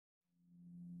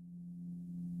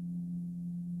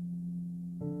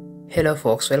Hello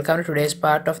folks, welcome to today's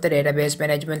part of the Database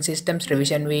Management Systems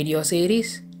revision video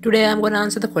series. Today I'm going to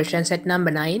answer the question set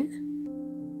number 9.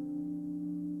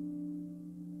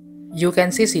 You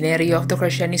can see scenario of the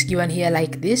question is given here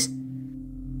like this.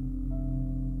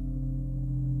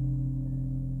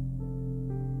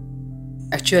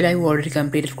 Actually I've already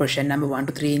completed question number 1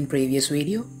 to 3 in previous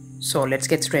video. So let's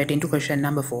get straight into question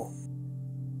number 4.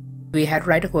 We had to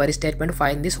write a query statement to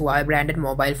find this Huawei branded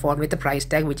mobile phone with a price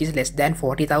tag which is less than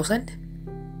 40,000.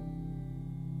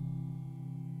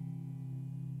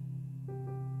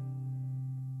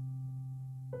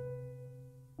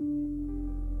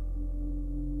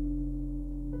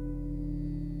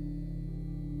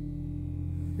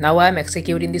 Now I am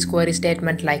executing this query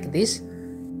statement like this.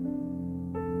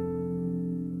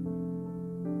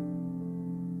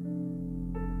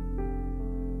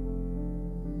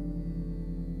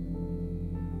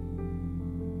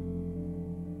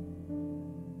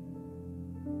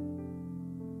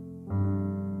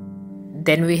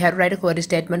 Then we have to write a query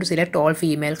statement to select all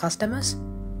female customers.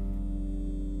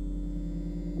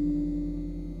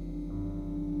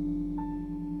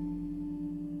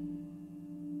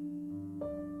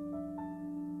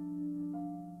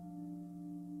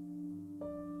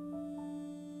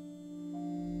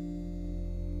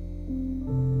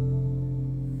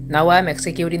 Now I am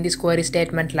executing this query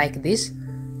statement like this.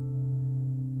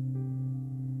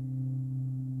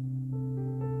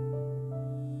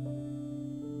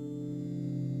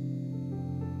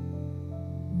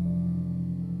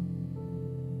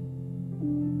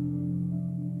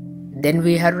 Then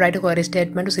we have to write a query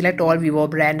statement to select all Vivo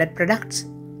branded products.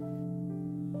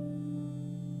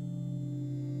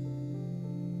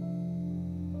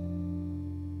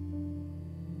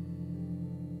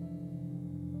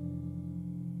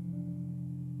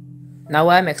 Now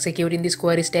I am executing this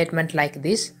query statement like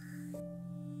this.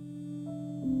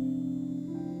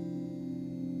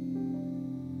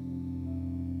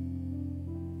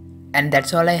 And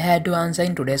that's all I had to answer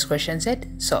in today's question set.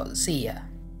 So see ya.